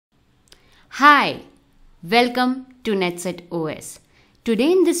Hi, welcome to NetSet OS.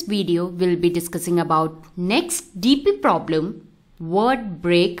 Today in this video, we'll be discussing about next DP problem, word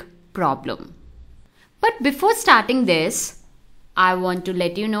break problem. But before starting this, I want to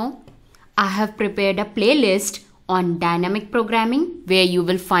let you know, I have prepared a playlist on dynamic programming where you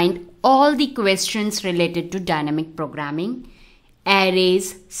will find all the questions related to dynamic programming,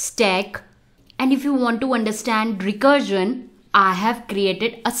 arrays, stack, and if you want to understand recursion, I have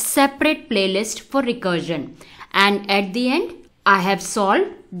created a separate playlist for recursion, and at the end I have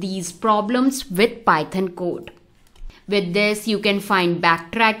solved these problems with Python code. With this you can find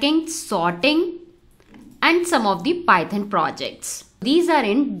backtracking, sorting and some of the Python projects. These are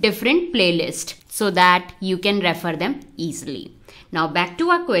in different playlists so that you can refer them easily. Now back to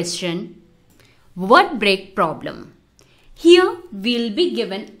our question, word break problem. Here we'll be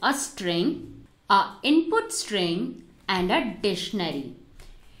given a string, an input string and a dictionary.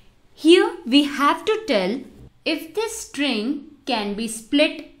 Here we have to tell if this string can be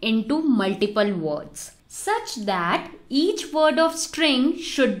split into multiple words such that each word of string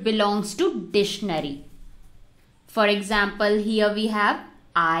should belongs to dictionary. For example, here we have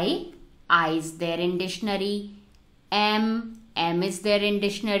I is there in dictionary, M is there in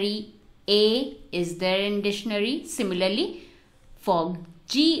dictionary, A is there in dictionary. Similarly for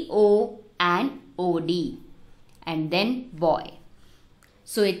GO and OD. And then boy.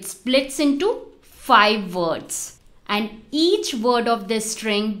 So it splits into 5 words and each word of this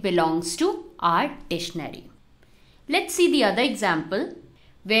string belongs to our dictionary. Let's see the other example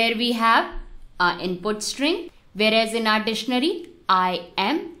where we have our input string, whereas in our dictionary I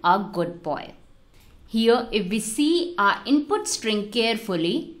am a good boy. Here if we see our input string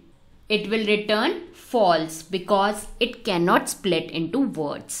carefully, it will return false because it cannot split into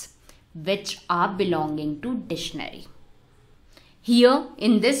words which are belonging to dictionary. Here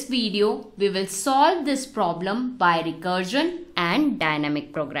in this video, we will solve this problem by recursion and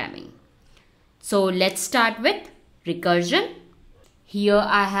dynamic programming. So let's start with recursion. Here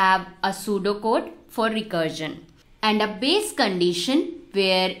I have a pseudocode for recursion and a base condition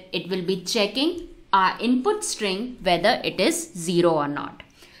where it will be checking our input string whether it is 0 or not.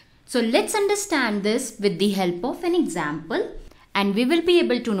 So let's understand this with the help of an example, and we will be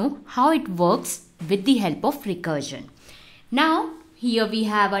able to know how it works with the help of recursion. Now here we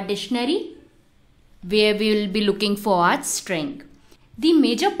have a dictionary where we will be looking for our string. The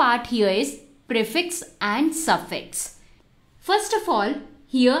major part here is prefix and suffix. First of all,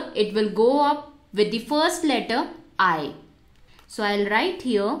 here it will go up with the first letter I. So I'll write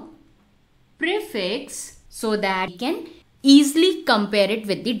here prefix so that we can easily compare it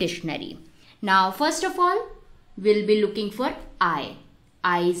with the dictionary. Now first of all, we'll be looking for I.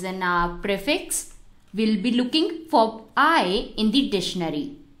 I is in our prefix. We'll be looking for I in the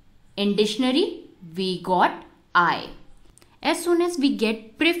dictionary. In dictionary, we got I. As soon as we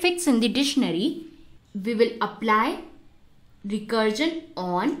get prefix in the dictionary, we will apply recursion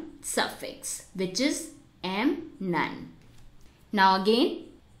on suffix, which is M none. Now again,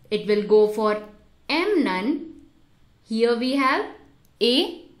 it will go for M none. Here we have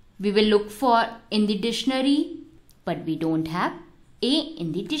A. We will look for in the dictionary, but we don't have A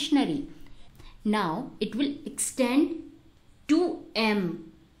in the dictionary. Now it will extend to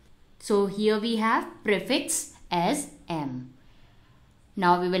M. So here we have prefix as M.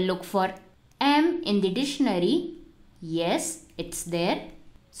 Now we will look for M in the dictionary. Yes, it's there.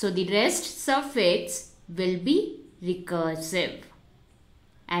 So the rest suffix will be recursive.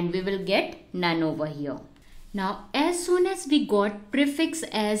 And we will get none over here. Now as soon as we got prefix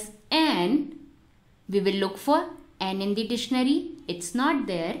as N, we will look for N in the dictionary. It's not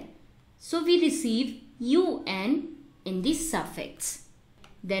there. So we receive UN in the suffix.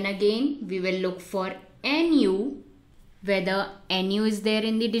 Then again we will look for NU. Whether NU is there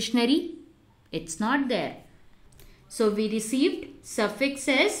in the dictionary? It's not there. So we received suffix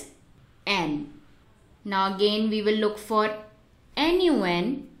as N. Now again we will look for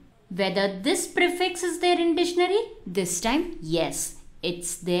NUN. Whether this prefix is there in dictionary? This time yes,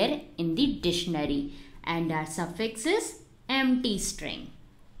 it's there in the dictionary. And our suffix is empty string.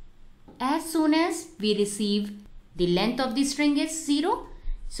 As soon as we receive the length of the string is 0,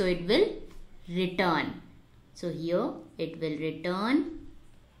 so it will return. So here it will return.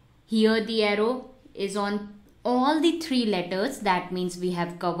 Here the arrow is on all the 3 letters. That means we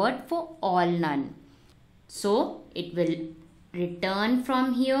have covered for all none. So it will return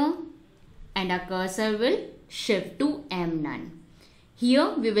from here and our cursor will shift to M none.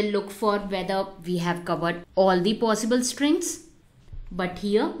 Here we will look for whether we have covered all the possible strings, but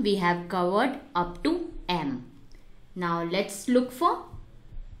here we have covered up to M. Now let's look for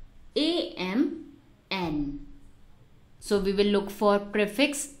AM So we will look for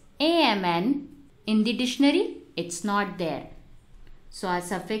prefix amn in the dictionary. It's not there. So our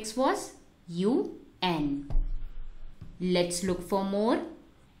suffix was un. Let's look for more.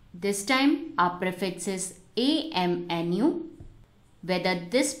 This time our prefix is amnu. Whether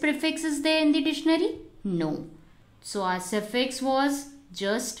this prefix is there in the dictionary? No. So our suffix was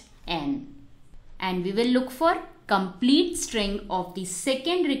just n. And we will look for complete string of the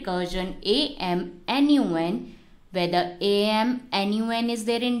second recursion amnun. Whether amnun is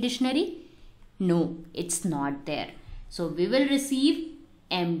there in dictionary? No, it's not there. So we will receive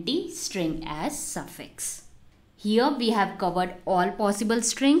empty string as suffix. Here we have covered all possible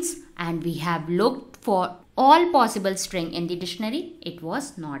strings and we have looked for all possible string in the dictionary. It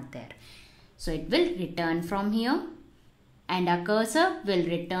was not there. So it will return from here and our cursor will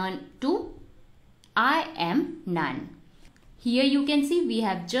return to I am none. Here you can see we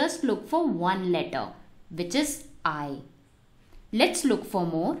have just looked for one letter, which is I. Let's look for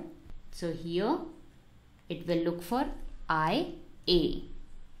more. So here it will look for IA.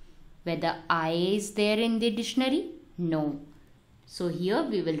 Whether IA is there in the dictionary? No. So here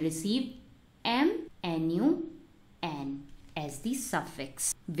we will receive MNUN as the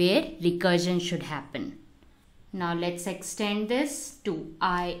suffix where recursion should happen. Now let's extend this to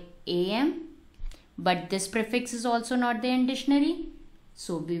IAM. But this prefix is also not there in dictionary.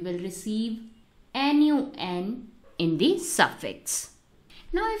 So we will receive NUN in the suffix.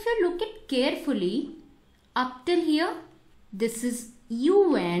 Now if you look it carefully, up till here, this is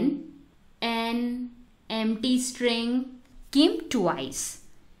UN and empty string came twice.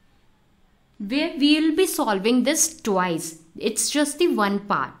 Where we will be solving this twice. It's just the one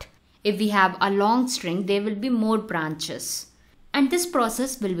part. If we have a long string, there will be more branches. And this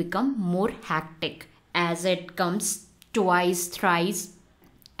process will become more hectic as it comes twice, thrice.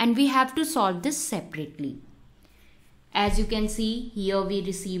 And we have to solve this separately. As you can see, here we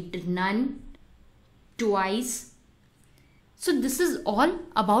received none, twice. So this is all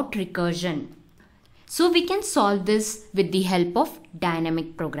about recursion. So we can solve this with the help of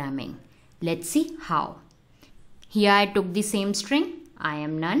dynamic programming. Let's see how. Here I took the same string, I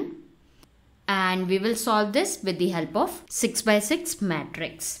am none. And we will solve this with the help of 6 by 6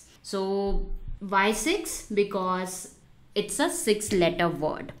 matrix. So why 6? Because it's a 6-letter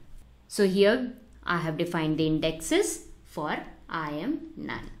word. So here I have defined the indexes for I am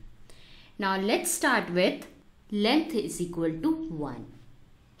none. Now let's start with length is equal to 1.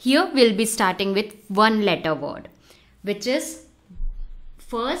 Here we'll be starting with 1-letter word, which is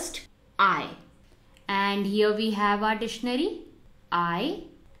first I. And here we have our dictionary. I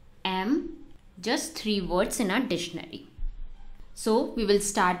am just 3 words in our dictionary. So we will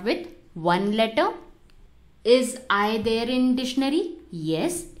start with 1 letter. Is I there in dictionary?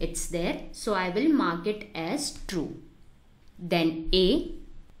 Yes, it's there. So I will mark it as true. Then A.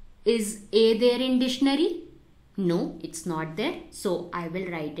 Is A there in dictionary? No, it's not there. So I will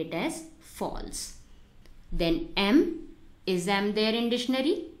write it as false. Then M. Is M there in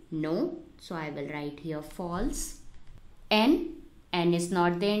dictionary? No. So I will write here false. N. N is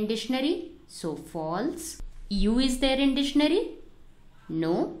not there in dictionary. So false. U is there in dictionary?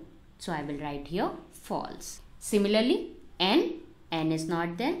 No. So I will write here false. Similarly, N. N is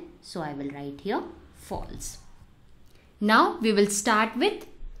not there. So I will write here false. Now we will start with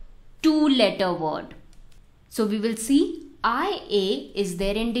 2-letter word. So we will see IA is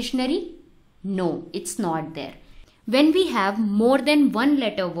there in dictionary? No, it's not there. When we have more than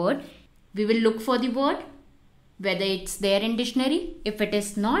 1-letter word, we will look for the word, whether it's there in dictionary. If it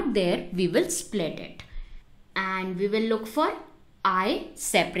is not there, we will split it. And we will look for I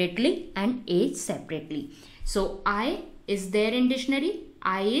separately and A separately. So I is there in dictionary.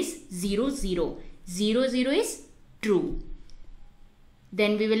 I is 0, 0. 0, 0 is true.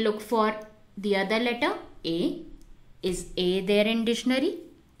 Then we will look for the other letter A. Is A there in dictionary?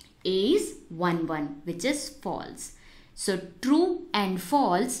 A is 1, 1, which is false. So true and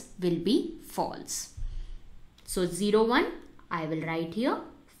false will be false. So 0, 1, I will write here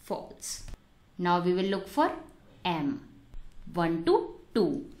false. Now we will look for M. 1 to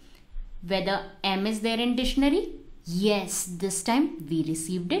 2. Whether M is there in dictionary? Yes, this time we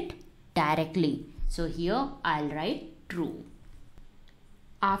received it directly. So here I'll write true.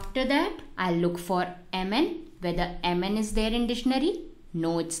 After that, I'll look for MN. Whether MN is there in dictionary?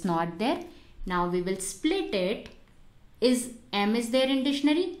 No, it's not there. Now we will split it. Is M is there in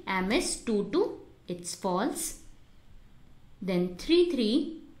dictionary? M is 2, 2. It's false. Then 3,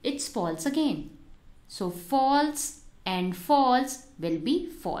 3. It's false again. So false and false will be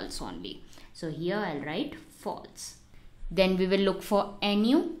false only. So here I'll write false. Then we will look for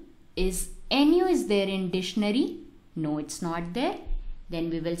NU. Is NU is there in dictionary? No, it's not there. Then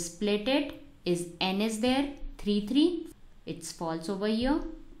we will split it. Is n is there? 3, 3. It's false over here.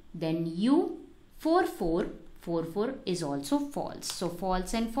 Then u, 4, 4. 4, 4 is also false. So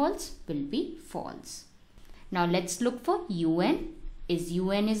false and false will be false. Now let's look for un. Is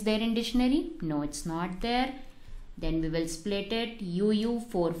un is there in dictionary? No, it's not there. Then we will split it. UU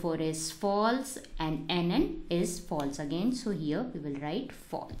 4, 4 is false and NN is false again. So here we will write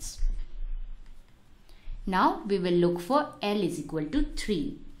false. Now we will look for L is equal to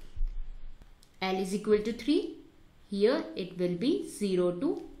 3. L is equal to 3. Here it will be 0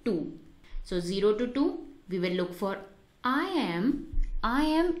 to 2. So 0 to 2 we will look for I am. I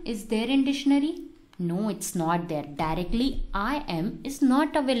am is there in dictionary? No, it's not there. Directly I am is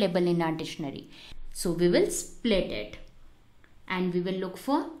not available in our dictionary. So we will split it and we will look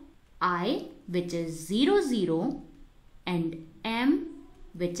for I, which is 0, 0 and M,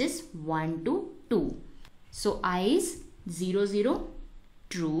 which is 1 to 2. So I is 0, 0,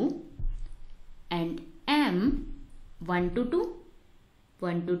 true, and M 1 to 2.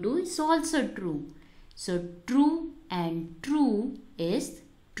 1 to 2 is also true. So true and true is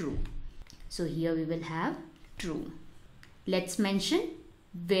true. So here we will have true. Let's mention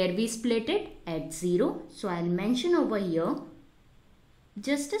where we split it at 0. So I'll mention over here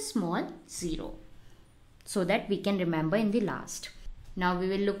just a small 0 so that we can remember in the last. Now we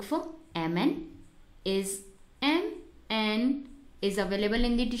will look for MN. Is MN is available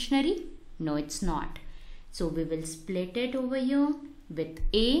in the dictionary? No, it's not. So we will split it over here with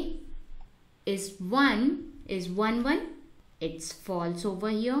A. Is 1 is 1, 1. It's false over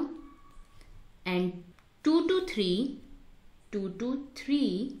here. And 2 to 3. 2 to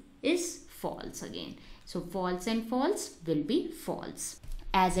 3 is false again. So false and false will be false.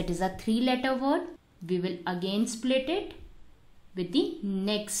 As it is a 3-letter word, we will again split it with the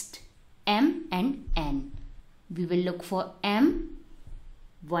next M and N. We will look for M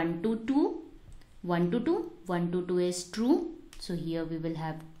 1 to 2. 1 to 2. 1 to 2 is true. So here we will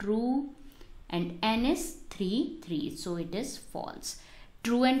have true and N is 3, 3. So it is false.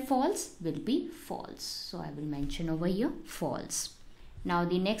 True and false will be false. So I will mention over here false. Now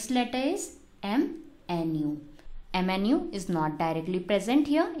the next letter is MNU. MNU is not directly present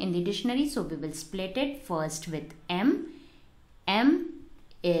here in the dictionary. So we will split it first with M. M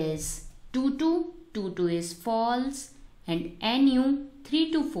is 2 to 2 to is false and NU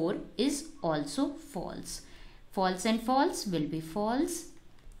 3 to 4 is also false. False and false will be false.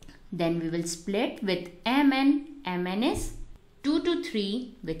 Then we will split with MN. MN is 2 to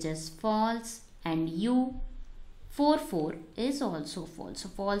 3 which is false and U 4, 4 is also false. So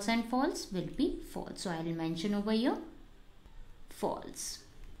false and false will be false. So I will mention over here false.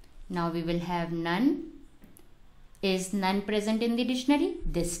 Now we will have none. Is none present in the dictionary?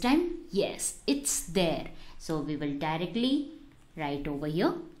 This time, yes, it's there. So we will directly write over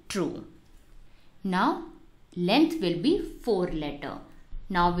here true. Now length will be 4-letter.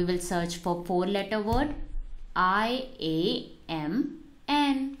 Now we will search for 4-letter word. IAMN.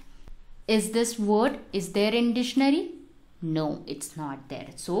 Is this word is there in dictionary? No, it's not there.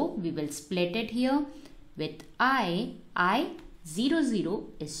 So we will split it here with I 0, 0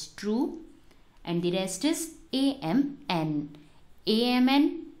 is true and the rest is AMN.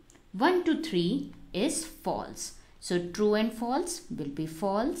 AMN 1 to 3 is false. So true and false will be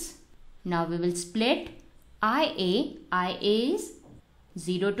false. Now we will split IA. IA is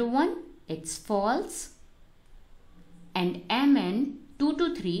 0 to 1. It's false. And MN 2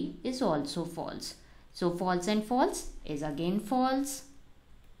 to 3 is also false. So false and false is again false.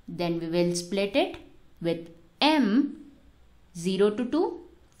 Then we will split it with M 0 to 2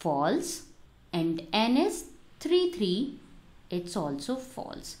 false and N is 3, 3. It's also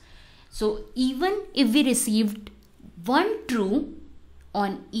false. So even if we received one true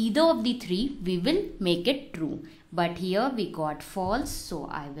on either of the 3, we will make it true. But here we got false. So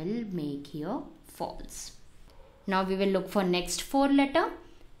I will make here false. Now we will look for next 4-letter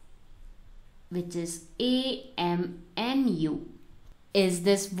which is AMNU. Is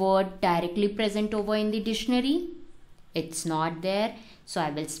this word directly present over in the dictionary? It's not there. So I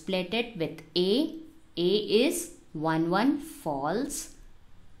will split it with A. A is 1, 1 false.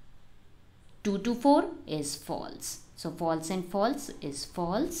 2 to 4 is false. So false and false is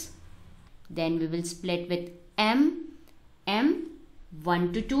false. Then we will split with M. M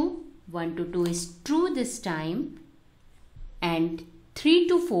 1 to 2. 1 to 2 is true this time and 3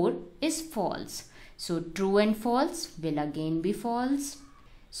 to 4 is false. So true and false will again be false.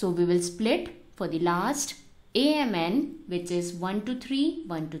 So we will split for the last AMN which is 1 to 3.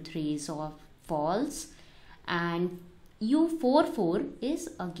 1 to 3 is false and U 4, 4 is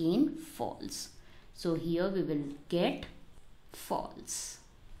again false. So here we will get false.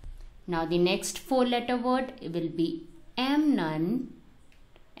 Now the next 4-letter word will be am none.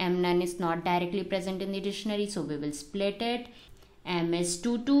 Am none is not directly present in the dictionary, so we will split it. Am is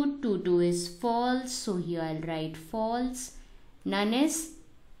 22, 22 is false, so here I'll write false. None is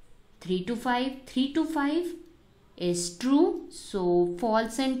 3 to 5, 3 to 5 is true, so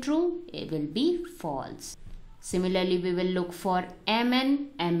false and true, it will be false. Similarly, we will look for mn.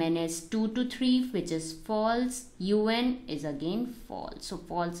 Mn is 2 to 3, which is false. Un is again false, so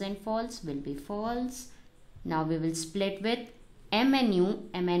false and false will be false. Now we will split with mnu.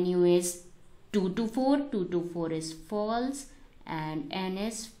 Mnu is 2 to 4, 2 to 4 is false, and n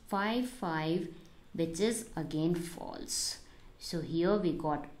is 5, 5, which is again false. So here we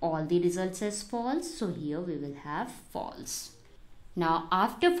got all the results as false, so here we will have false. Now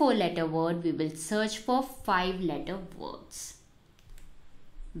after 4-letter word, we will search for 5-letter words.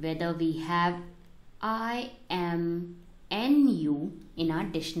 Whether we have I, am, nu in our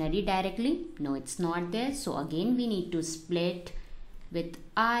dictionary directly? No, it's not there. So again we need to split with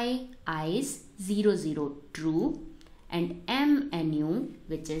I is 0, 0, true, and nu,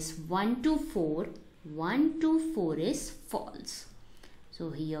 which is 1 to 4, 1 to 4 is false. So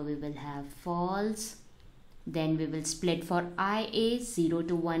here we will have false. Then we will split for IA, 0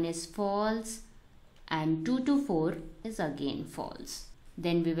 to 1 is false, and 2 to 4 is again false.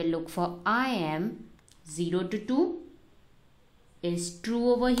 Then we will look for IM, 0 to 2 is true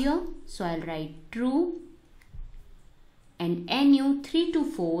over here, so I'll write true, and NU, 3 to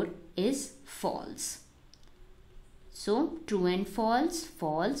 4 is false. So true and false,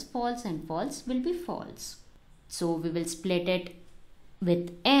 false, false and false will be false. So we will split it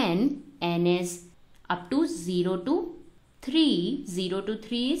with N. N is up to 0 to 3. 0 to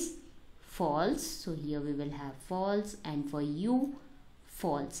 3 is false. So here we will have false, and for U,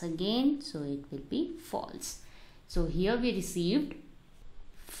 false again. So it will be false. So here we received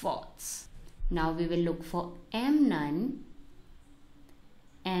false. Now we will look for am none.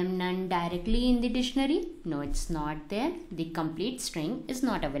 Am none directly in the dictionary? No, it's not there. The complete string is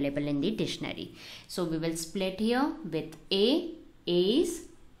not available in the dictionary. So we will split here with A. A is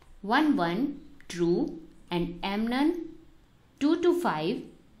 1, 1, true, and am none 2 to 5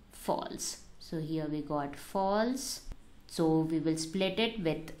 false. So here we got false. So we will split it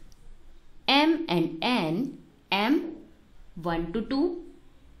with M and N. M 1 to 2.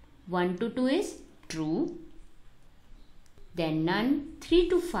 1 to 2 is true. Then none 3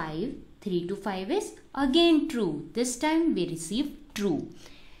 to 5. 3 to 5 is again true. This time we receive true.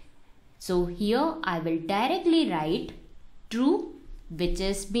 So here I will directly write true, which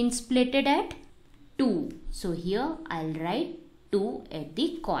has been splitted at 2. So here I'll write 2 at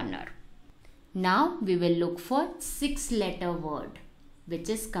the corner. Now we will look for 6-letter word, which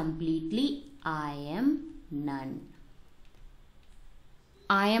is completely I am none.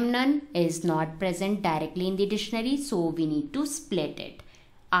 I am none is not present directly in the dictionary, so we need to split it.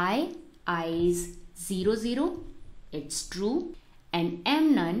 I is 0, 0, it's true, and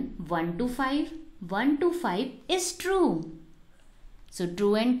am none 1 to 5. 1 to 5 is true. So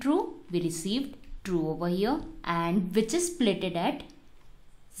true and true, we received true over here, and which is splitted at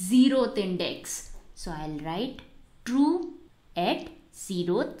 0th index. So I'll write true at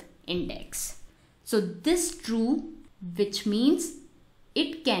 0th index. So this true, which means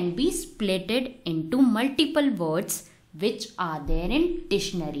it can be splitted into multiple words which are there in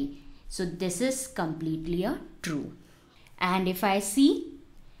dictionary. So this is completely a true. And if I see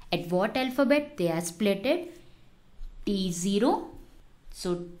at what alphabet they are splitted, T0.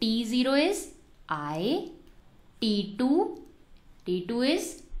 So T0 is I. T2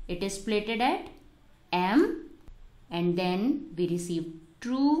 is, it is splitted at M, and then we receive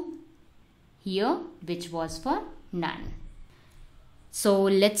true here, which was for none. So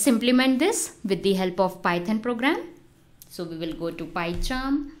let's implement this with the help of Python program. So we will go to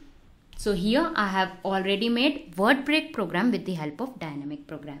PyCharm. So here I have already made word break program with the help of dynamic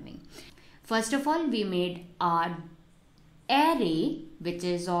programming. First of all, we made our array, which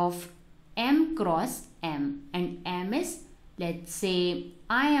is of M cross M, and M is, let's say,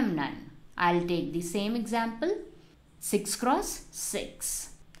 I am none. I'll take the same example, 6 cross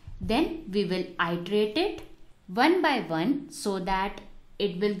 6. Then we will iterate it one by one so that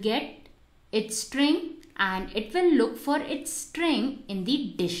it will get its string and it will look for its string in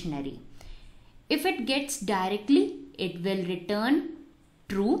the dictionary. If it gets directly, it will return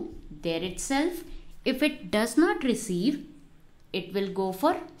true there itself. If it does not receive, it will go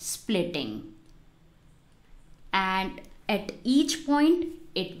for splitting. And at each point,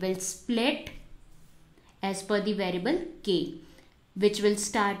 it will split as per the variable k, which will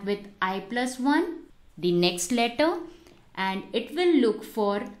start with I plus 1 the next letter and it will look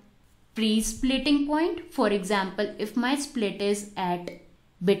for pre-splitting point. For example, if my split is at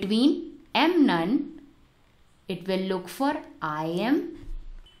between M none, it will look for IM,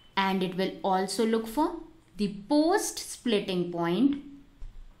 and it will also look for the post splitting point,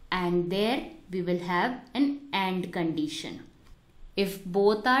 and there we will have an AND condition. If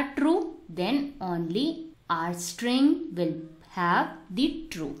both are true, then only our string will have the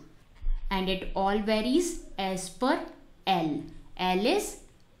true, and it all varies as per L. L is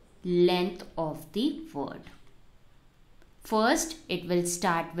length of the word. First, it will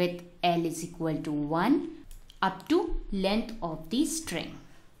start with L is equal to 1 up to length of the string.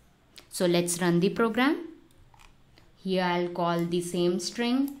 So let's run the program. Here I'll call the same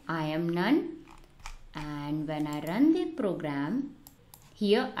string I am none, and when I run the program,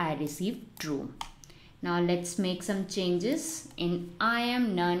 here I receive true. Now let's make some changes. In I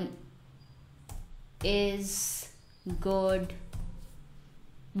am none is good,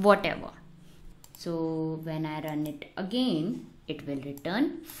 whatever. So when I run it again, it will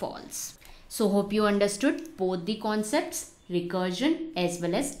return false. So hope you understood both the concepts, recursion as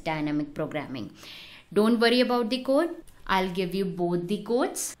well as dynamic programming. Don't worry about the code. I'll give you both the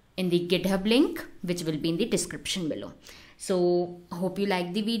codes in the GitHub link, which will be in the description below. So hope you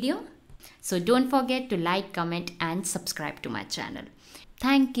like the video. So don't forget to like, comment and subscribe to my channel.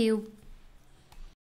 Thank you.